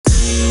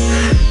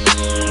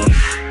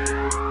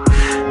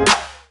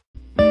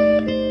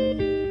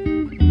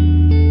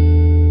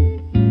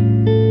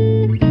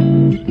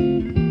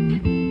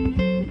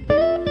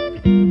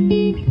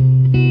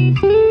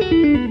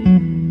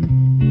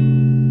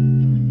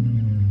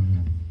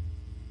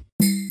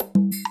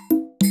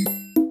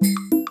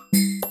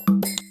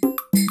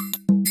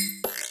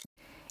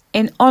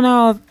In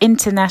honour of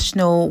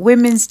International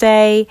Women's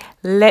Day,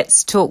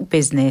 let's talk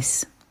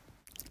business.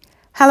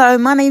 Hello,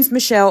 my name's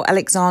Michelle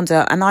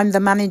Alexander and I'm the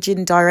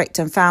Managing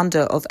Director and Founder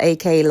of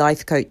AKA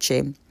Life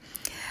Coaching.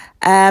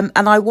 And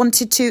I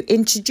wanted to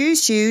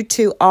introduce you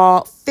to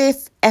our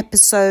 5th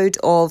episode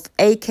of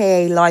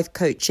AKA Life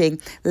Coaching,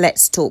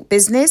 Let's Talk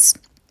Business.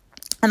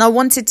 And I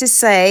wanted to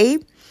say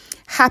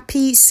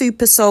happy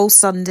Super Soul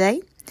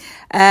Sunday.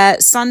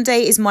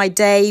 Sunday is my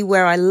day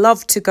where I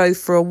love to go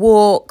for a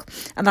walk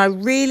and I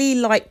really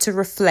like to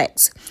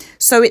reflect.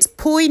 So it's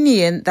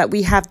poignant that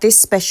we have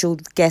this special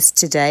guest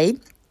today.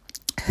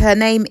 Her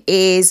name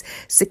is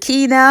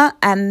Sakina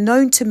and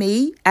known to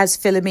me as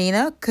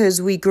Philomena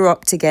because we grew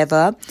up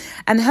together.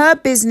 And her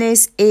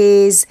business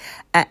is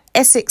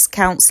Essex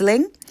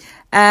Counselling.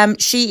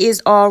 She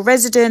is our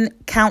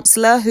resident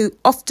counsellor who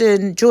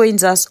often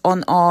joins us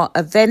on our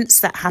events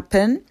that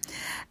happen.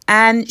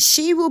 And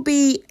she will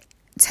be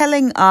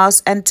telling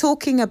us and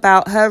talking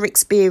about her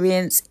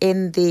experience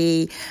in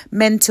the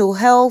mental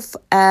health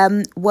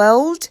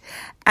world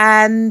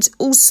and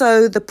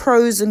also the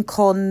pros and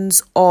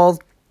cons of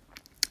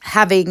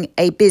having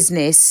a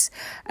business,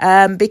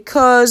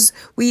 because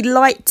we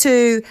like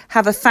to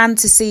have a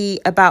fantasy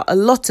about a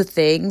lot of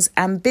things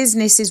and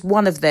business is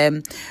one of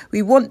them.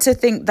 We want to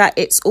think that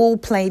it's all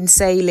plain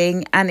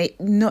sailing and it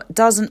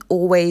doesn't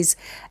always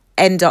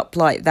end up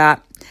like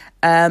that.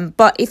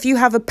 But if you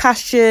have a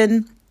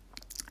passion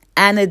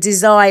and a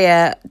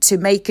desire to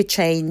make a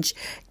change,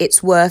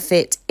 it's worth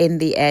it in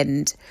the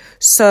end.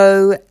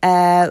 So,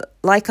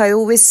 like I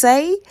always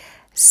say,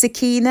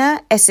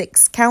 Sakina,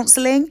 Essex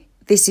Counselling,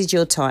 this is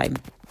your time.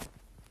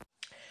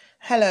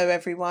 Hello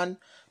everyone,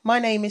 my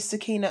name is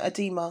Sakina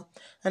Adima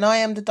and I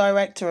am the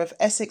Director of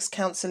Essex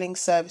Counselling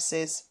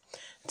Services.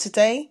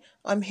 Today,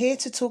 I'm here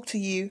to talk to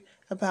you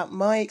about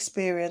my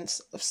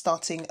experience of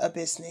starting a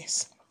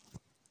business.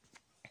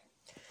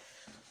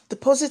 The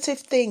positive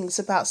things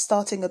about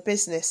starting a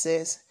business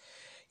is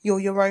you're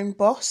your own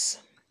boss.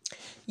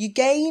 You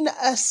gain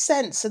a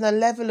sense and a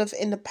level of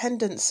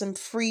independence and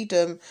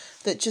freedom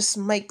that just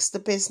makes the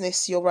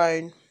business your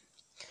own.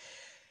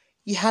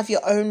 You have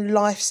your own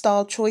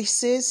lifestyle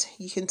choices.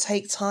 You can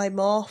take time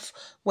off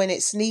when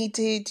it's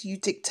needed. You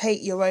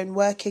dictate your own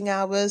working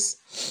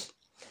hours.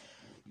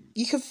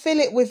 You can fill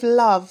it with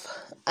love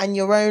and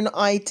your own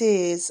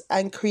ideas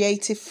and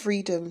creative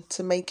freedom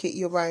to make it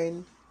your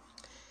own.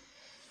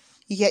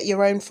 You get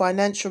your own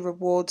financial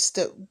rewards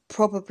that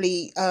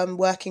probably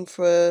working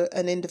for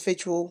an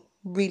individual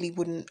really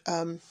wouldn't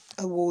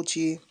award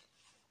you.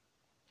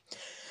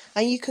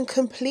 And you can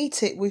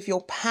complete it with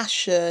your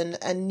passion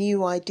and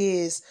new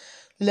ideas,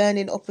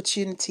 learning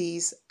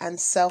opportunities and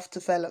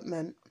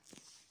self-development.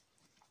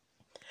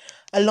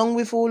 Along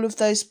with all of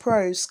those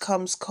pros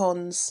comes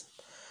cons,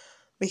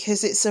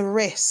 because it's a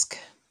risk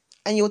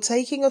and you're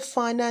taking a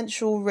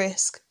financial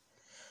risk,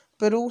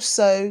 but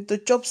also the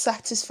job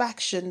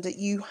satisfaction that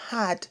you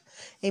had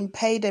in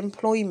paid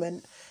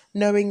employment,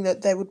 knowing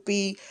that there would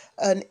be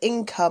an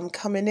income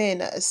coming in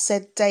at a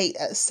said date,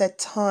 at a said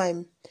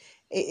time,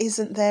 it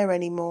isn't there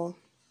anymore.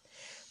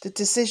 The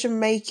decision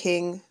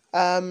making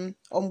on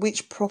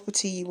which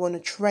property you want to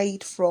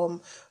trade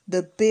from,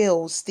 the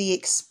bills, the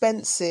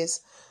expenses,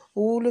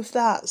 all of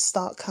that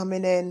start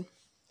coming in.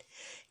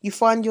 You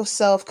find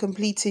yourself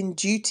completing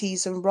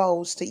duties and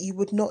roles that you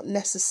would not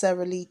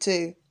necessarily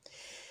do.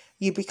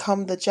 You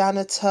become the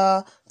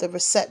janitor, the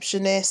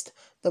receptionist,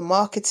 the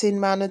marketing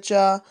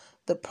manager,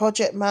 the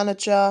project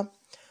manager,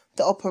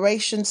 the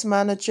operations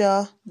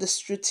manager, the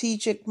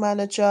strategic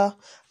manager,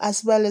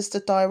 as well as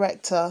the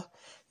director.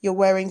 You're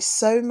wearing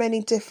so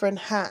many different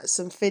hats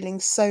and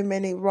filling so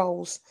many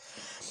roles.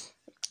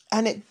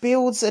 And it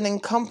builds and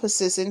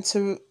encompasses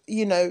into,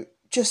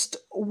 just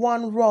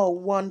one role,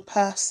 one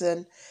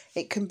person.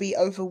 It can be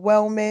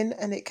overwhelming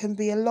and it can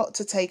be a lot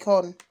to take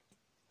on.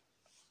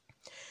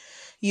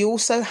 You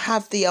also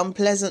have the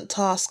unpleasant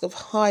task of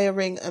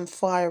hiring and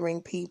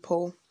firing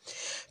people.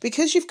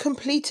 Because you've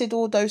completed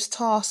all those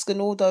tasks and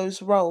all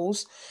those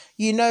roles,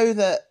 you know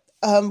that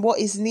what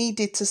is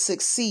needed to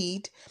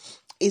succeed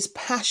is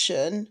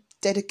passion,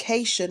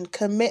 dedication,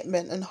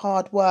 commitment and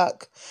hard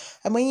work.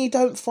 And when you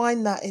don't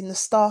find that in the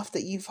staff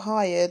that you've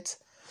hired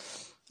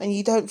and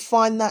you don't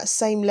find that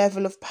same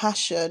level of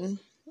passion,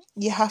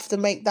 you have to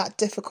make that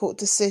difficult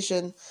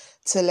decision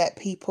to let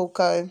people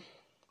go.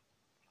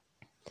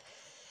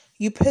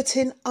 You put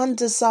in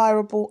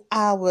undesirable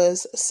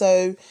hours.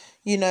 So,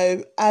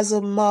 as a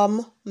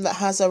mum that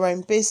has her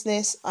own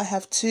business, I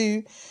have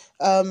 2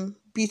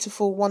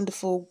 beautiful,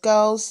 wonderful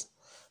girls,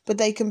 but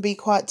they can be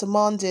quite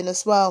demanding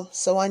as well.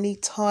 So I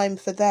need time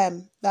for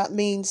them. That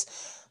means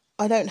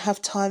I don't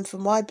have time for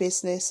my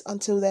business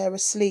until they're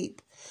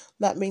asleep.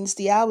 That means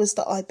the hours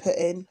that I put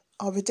in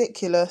are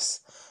ridiculous.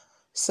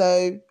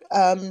 So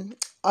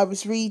I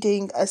was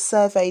reading a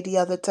survey the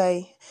other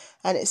day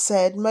and it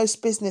said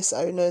most business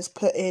owners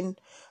put in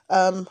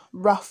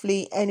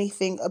roughly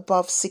anything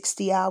above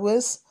 60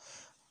 hours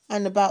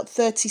and about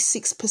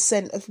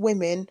 36% of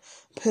women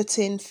put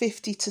in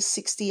 50 to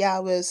 60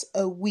 hours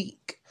a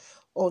week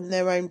on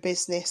their own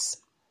business.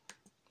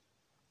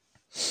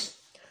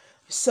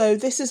 So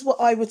this is what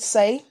I would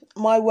say,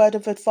 my word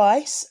of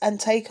advice and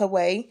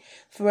takeaway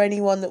for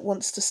anyone that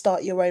wants to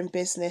start your own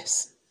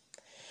business.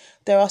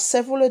 There are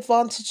several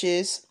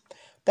advantages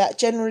that,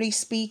 generally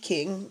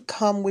speaking,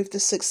 come with the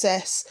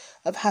success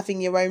of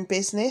having your own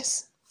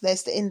business.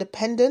 There's the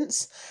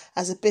independence.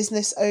 As a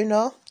business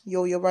owner,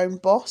 you're your own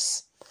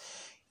boss.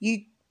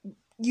 You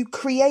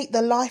create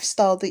the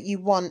lifestyle that you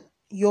want.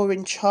 You're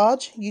in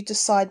charge. You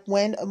decide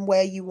when and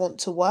where you want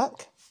to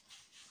work.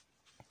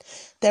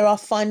 There are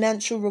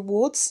financial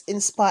rewards in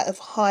spite of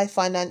high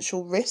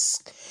financial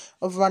risk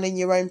of running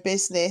your own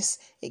business.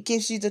 It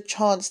gives you the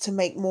chance to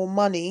make more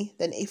money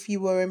than if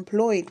you were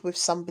employed with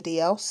somebody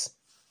else.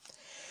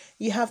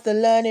 You have the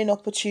learning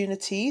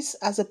opportunities.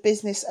 As a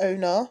business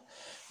owner,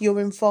 you're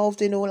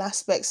involved in all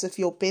aspects of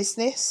your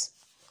business.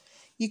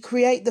 You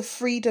create the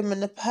freedom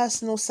and the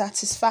personal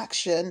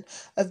satisfaction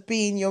of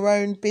being your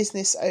own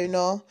business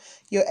owner.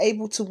 You're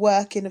able to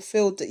work in a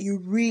field that you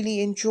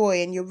really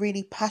enjoy and you're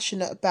really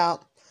passionate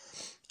about.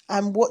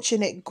 And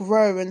watching it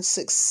grow and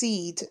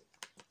succeed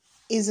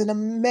is an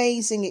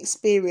amazing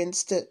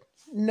experience that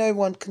no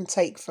one can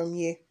take from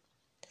you.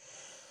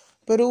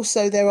 But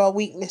also there are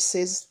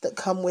weaknesses that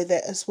come with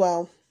it as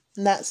well.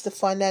 And that's the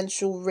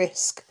financial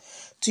risk.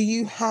 Do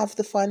you have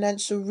the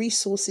financial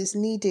resources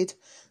needed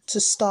to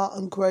start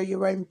and grow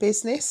your own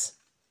business?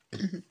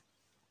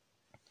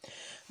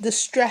 The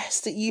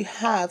stress that you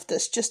have,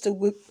 that's just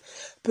a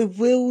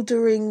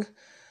bewildering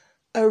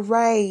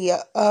array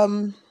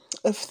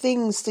of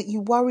things that you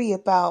worry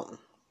about.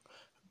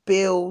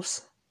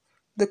 Bills,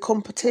 the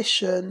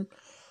competition,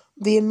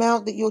 the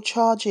amount that you're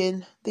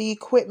charging, the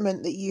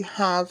equipment that you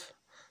have,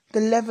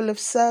 the level of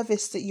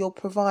service that you're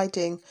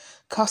providing,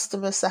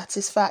 customer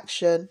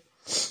satisfaction,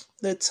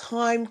 the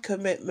time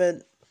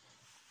commitment.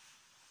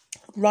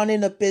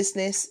 Running a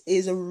business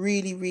is a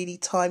really, really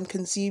time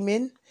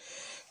consuming.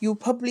 You'll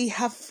probably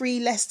have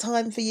less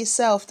time for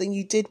yourself than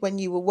you did when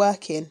you were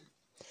working.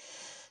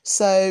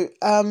 So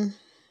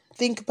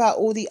think about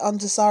all the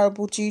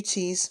undesirable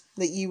duties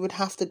that you would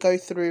have to go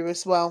through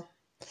as well.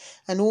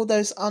 And all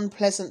those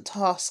unpleasant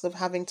tasks of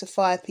having to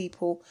fire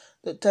people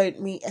that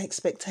don't meet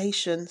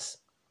expectations.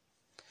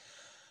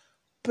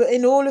 But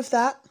in all of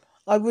that,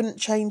 I wouldn't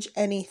change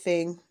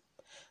anything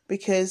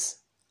because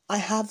I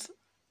have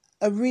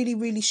a really,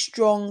 really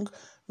strong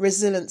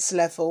resilience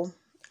level.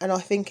 And I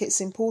think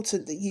it's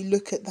important that you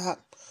look at that.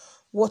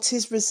 What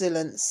is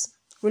resilience?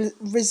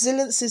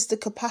 Resilience is the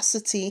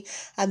capacity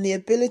and the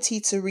ability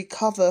to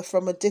recover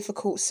from a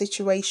difficult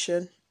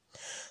situation.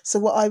 So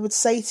what I would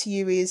say to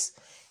you is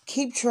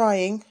keep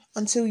trying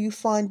until you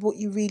find what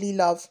you really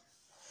love.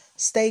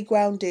 Stay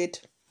grounded.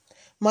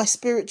 My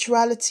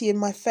spirituality and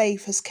my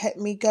faith has kept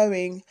me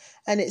going,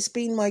 and it's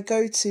been my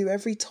go-to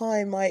every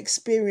time I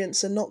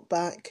experience a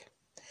knockback.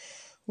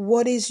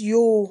 What is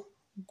your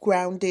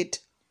grounded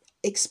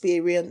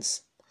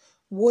experience?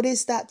 What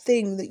is that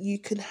thing that you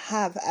can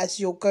have as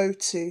your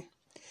go-to?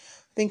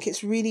 I think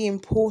it's really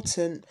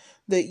important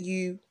that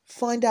you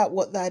find out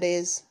what that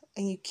is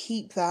and you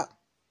keep that.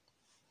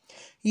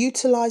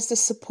 Utilize the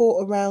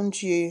support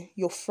around you,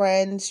 your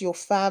friends, your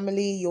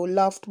family, your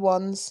loved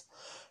ones.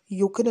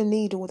 You're going to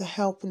need all the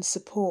help and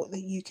support that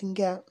you can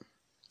get.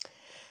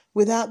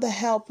 Without the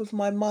help of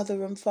my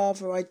mother and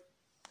father,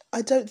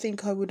 I don't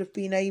think I would have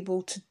been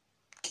able to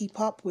keep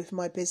up with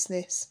my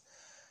business.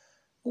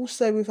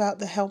 Also, without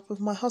the help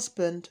of my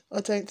husband, I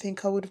don't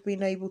think I would have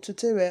been able to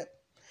do it.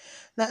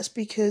 That's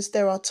because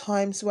there are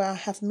times where I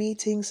have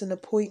meetings and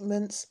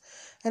appointments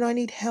and I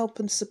need help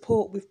and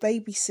support with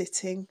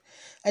babysitting,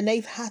 and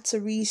they've had to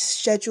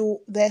reschedule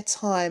their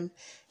time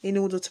in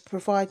order to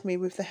provide me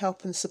with the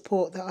help and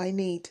support that I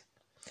need.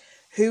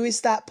 Who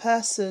is that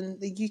person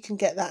that you can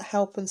get that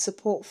help and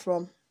support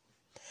from?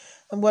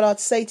 And what I'd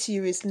say to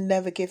you is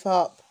never give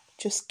up.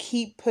 Just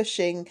keep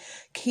pushing,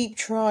 keep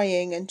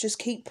trying, and just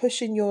keep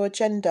pushing your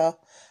agenda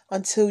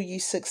until you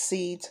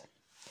succeed.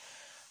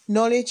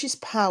 Knowledge is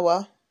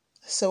power.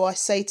 So I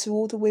say to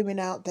all the women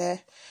out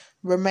there,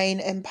 remain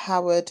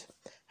empowered.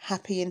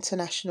 Happy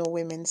International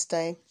Women's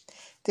Day.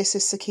 This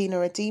is Sakina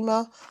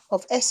Adema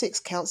of Essex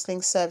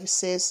Counselling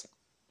Services.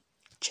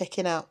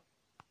 Checking out.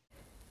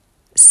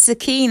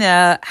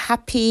 Sakina,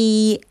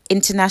 happy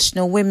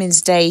International Women's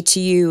Day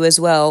to you as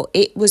well.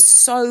 It was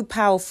so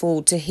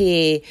powerful to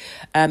hear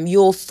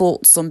your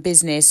thoughts on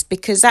business,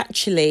 because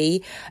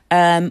actually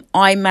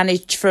I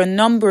managed for a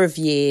number of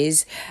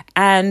years,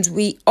 and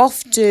we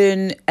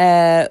often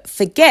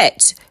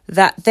forget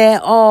that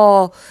there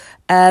are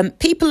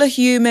people are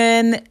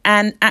human,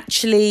 and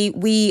actually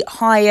we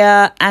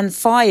hire and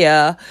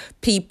fire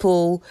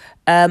people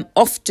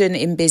often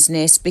in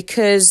business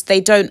because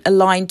they don't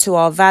align to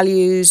our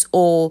values,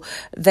 or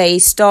they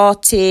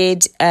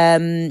started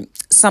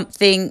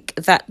something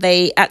that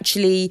they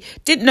actually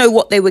didn't know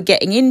what they were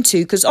getting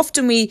into. Because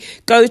often we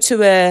go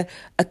to a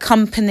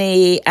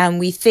company and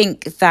we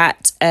think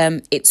that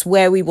it's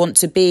where we want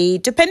to be,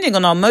 depending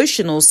on our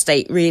emotional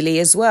state really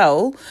as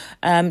well.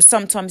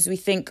 Sometimes we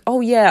think,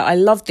 oh yeah, I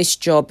love this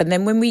job. And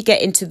then when we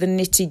get into the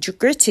nitty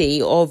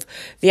gritty of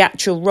the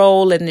actual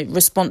role and the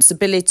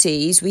responsibility,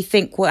 20s, we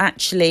think, well,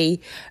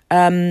 actually,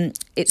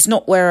 it's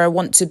not where I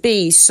want to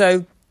be.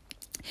 So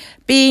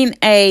being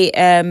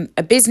a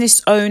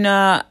business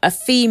owner, a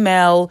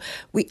female,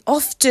 we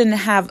often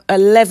have a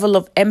level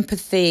of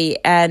empathy,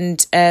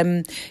 and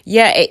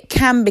it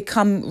can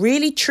become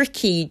really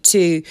tricky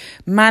to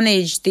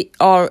manage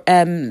our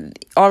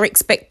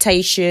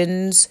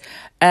expectations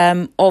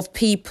of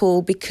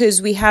people, because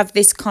we have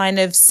this kind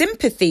of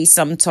sympathy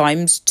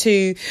sometimes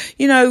to,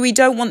 we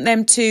don't want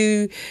them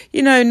to,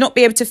 not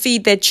be able to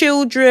feed their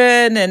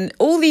children and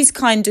all these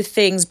kind of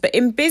things. But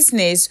in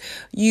business,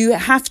 you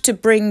have to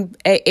bring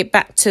it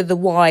back to the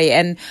why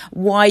and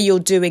why you're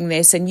doing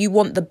this. And you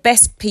want the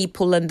best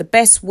people and the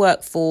best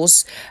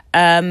workforce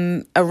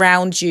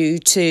around you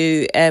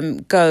to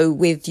go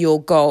with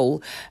your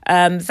goal.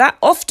 That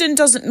often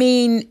doesn't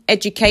mean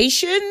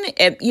education.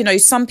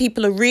 Some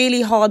people are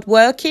really hard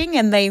working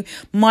and they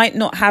might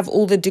not have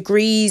all the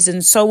degrees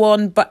and so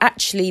on, but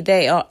actually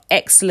they are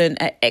excellent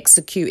at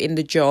executing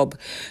the job.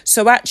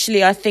 So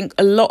actually, I think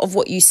a lot of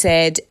what you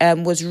said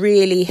was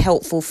really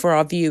helpful for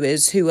our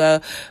viewers who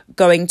are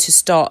going to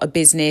start a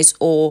business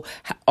or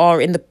are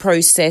in the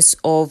process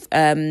of,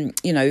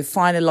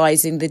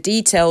 finalizing the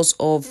details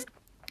of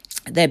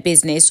their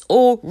business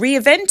or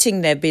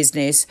reinventing their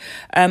business,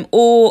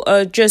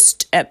 or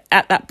just at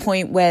that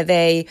point where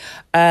they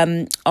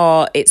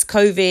it's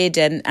COVID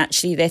and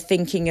actually they're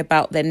thinking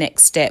about their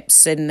next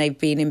steps and they've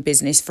been in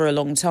business for a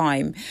long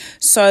time.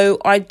 So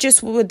I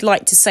just would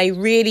like to say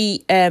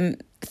really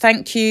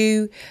thank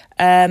you.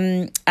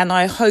 And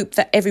I hope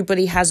that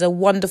everybody has a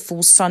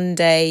wonderful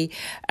Sunday,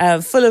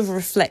 full of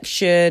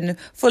reflection,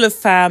 full of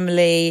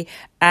family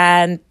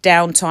and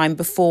downtime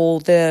before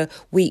the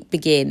week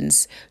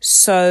begins.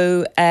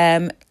 So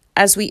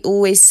as we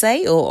always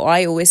say, or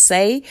I always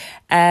say,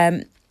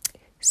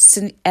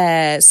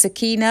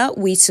 Sakina,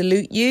 we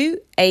salute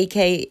you,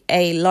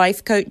 aka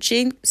Life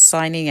Coaching,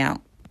 signing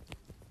out.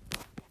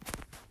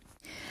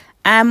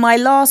 And my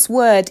last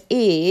word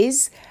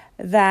is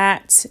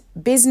that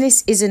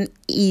business isn't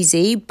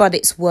easy, but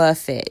it's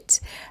worth it.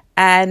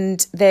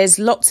 And there's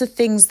lots of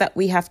things that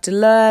we have to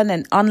learn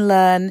and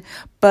unlearn.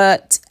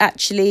 But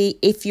actually,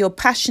 if you're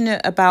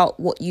passionate about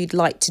what you'd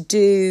like to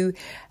do,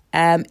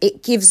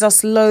 it gives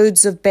us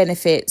loads of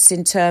benefits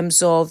in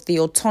terms of the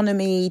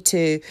autonomy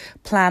to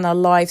plan our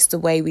lives the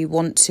way we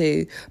want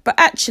to. But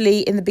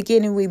actually, in the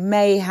beginning, we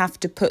may have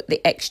to put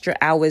the extra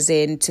hours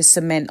in to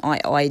cement our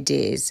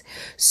ideas.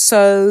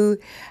 So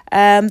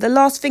the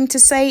last thing to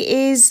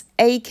say is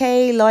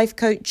AK Life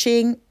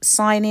Coaching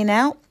signing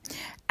out.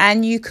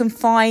 And you can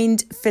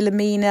find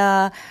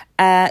Philomena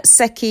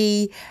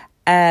Secchi,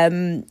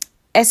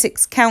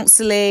 Essex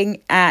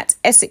Counselling at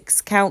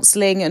Essex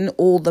Counselling and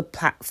all the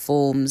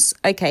platforms.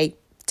 Okay,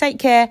 take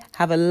care.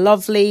 Have a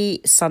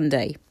lovely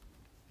Sunday.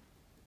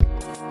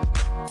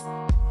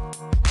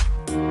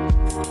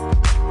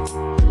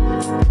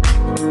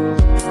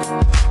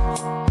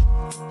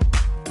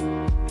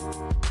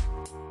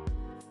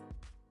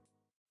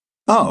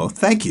 Oh,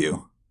 thank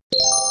you.